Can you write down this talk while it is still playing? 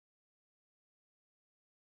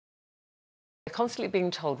We're constantly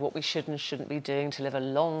being told what we should and shouldn't be doing to live a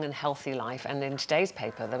long and healthy life, and in today's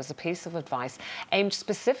paper there was a piece of advice aimed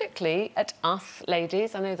specifically at us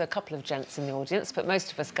ladies. I know there are a couple of gents in the audience, but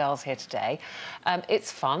most of us girls here today.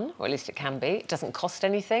 It's fun, or at least it can be. It doesn't cost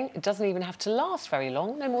anything. It doesn't even have to last very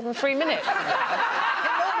long, no more than 3 minutes. It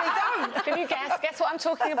normally don't. Can you guess? Guess what I'm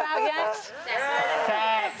talking about yet?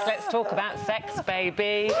 Sex. Let's talk about sex,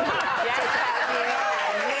 baby. Yes.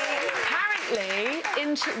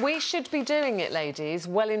 We should be doing it, ladies,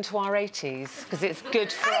 well into our 80s, because it's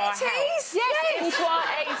good for our health. Yes, into our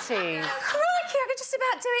 80s. Crikey, I could just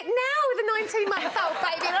about do it now with a 19-month-old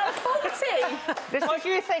baby and I'm 40. What do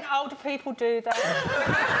you think older people do, though?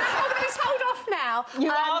 I'm going to be told off now.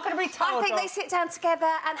 You are going to be told off. I think they sit down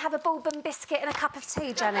together and have a bourbon biscuit and a cup of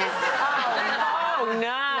tea, Janet. Oh,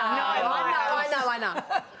 no. I know.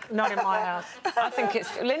 Not in my house. I think it's...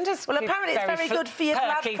 Linda's... Well, apparently it's very good for your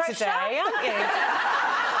blood pressure. Today, aren't you?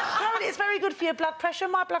 Apparently it's very good for your blood pressure.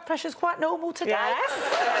 My blood pressure's quite normal today. Yes.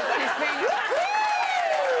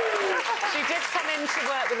 She did come into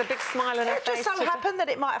work with a big smile on her face. It just so happened that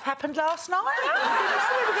it might have happened last night. I didn't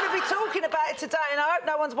know we were going to be talking about it today, and I hope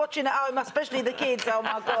no one's watching at home, especially the kids. Oh,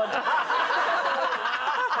 my God.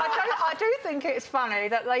 I do think it's funny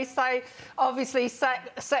that they say, obviously,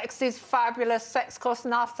 sex is fabulous, sex costs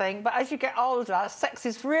nothing, but as you get older, sex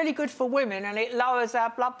is really good for women and it lowers our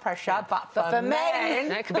blood pressure, but for men...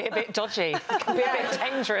 No, it can be a bit dodgy. It can be a bit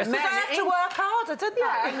dangerous. Men have to work harder, don't they?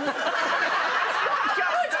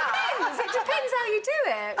 It depends how you do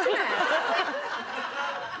it, doesn't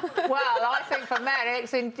it? Well, I think for men,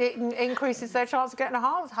 it increases their chance of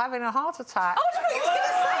having a heart attack. Oh, I was going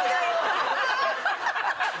to say that.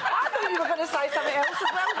 You were going to say something else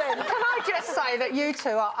as well, then. Can I just say that you two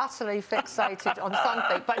are utterly fixated on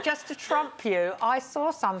something, but just to trump you, I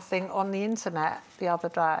saw something on the internet the other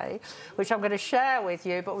day, which I'm going to share with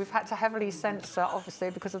you, but we've had to heavily censor, obviously,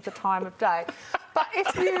 because of the time of day. But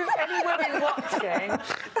if you, any women watching,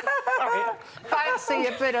 fancy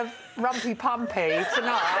a bit of rumpy-pumpy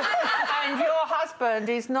tonight, and your husband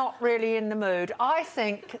is not really in the mood, I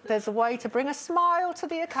think there's a way to bring a smile to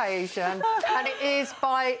the occasion, and it is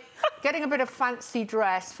by getting a bit of fancy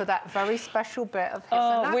dress for that very special bit of his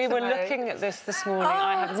anatomy. We were looking at this morning.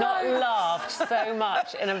 I have not laughed so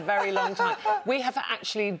much in a very long time. We have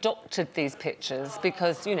actually doctored these pictures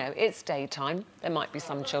because, you know, it's daytime. There might be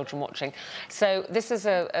some children watching. So this is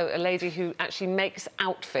a lady who actually makes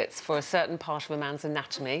outfits for a certain part of a man's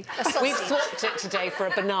anatomy. We've swapped it today for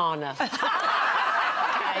a banana. OK,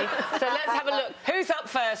 so let's have a look. Who's up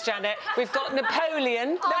first, Janet? We've got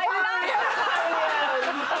Napoleon.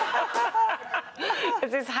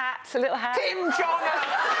 Is his hat a little hat? Kim Jong-un,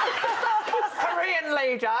 Korean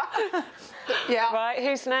leader. Yeah. Right,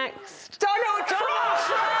 who's next? Donald Trump!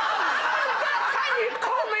 Can you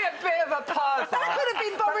call me a bit of a pervert? That could have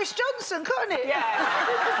been Boris Johnson, couldn't it? Yeah.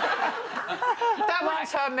 That might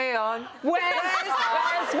turn me on.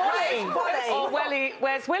 Where's Wally? Or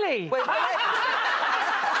where's Willie?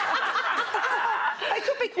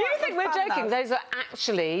 You think we're joking? Those are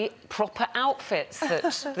actually proper outfits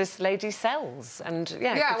that this lady sells, and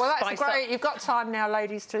yeah, well, that's great. You've got time now,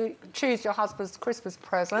 ladies, to choose your husband's Christmas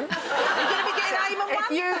present. You're going to be getting aim on one?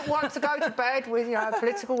 If you want to go to bed with, you know, a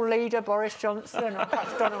political leader, Boris Johnson, or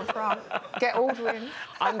perhaps Donald Trump, get ordering.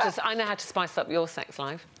 I know how to spice up your sex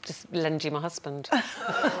life. Just lend you my husband.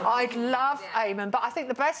 I'd love Eamon, but I think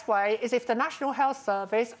the best way is if the National Health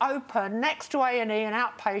Service open next to A&E and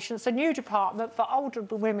outpatients a new department for older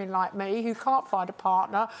women like me who can't find a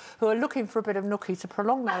partner, who are looking for a bit of nookie to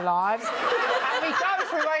prolong their lives. And we go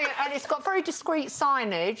through A&E, and it's got very discreet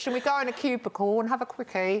signage, and we go in a cubicle and have a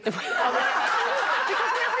quickie. Because we'll be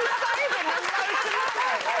saving them loads of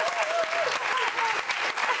money.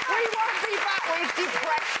 We won't be back with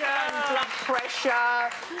depression, blood pressure,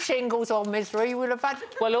 shingles or misery. We'll have had...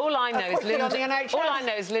 Well, all I know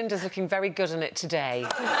is Linda's looking very good on it today.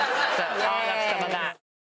 So I'll have some of that.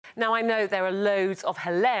 Now, I know there are loads of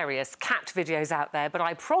hilarious cat videos out there, but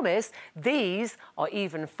I promise these are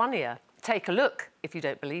even funnier. Take a look if you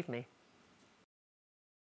don't believe me.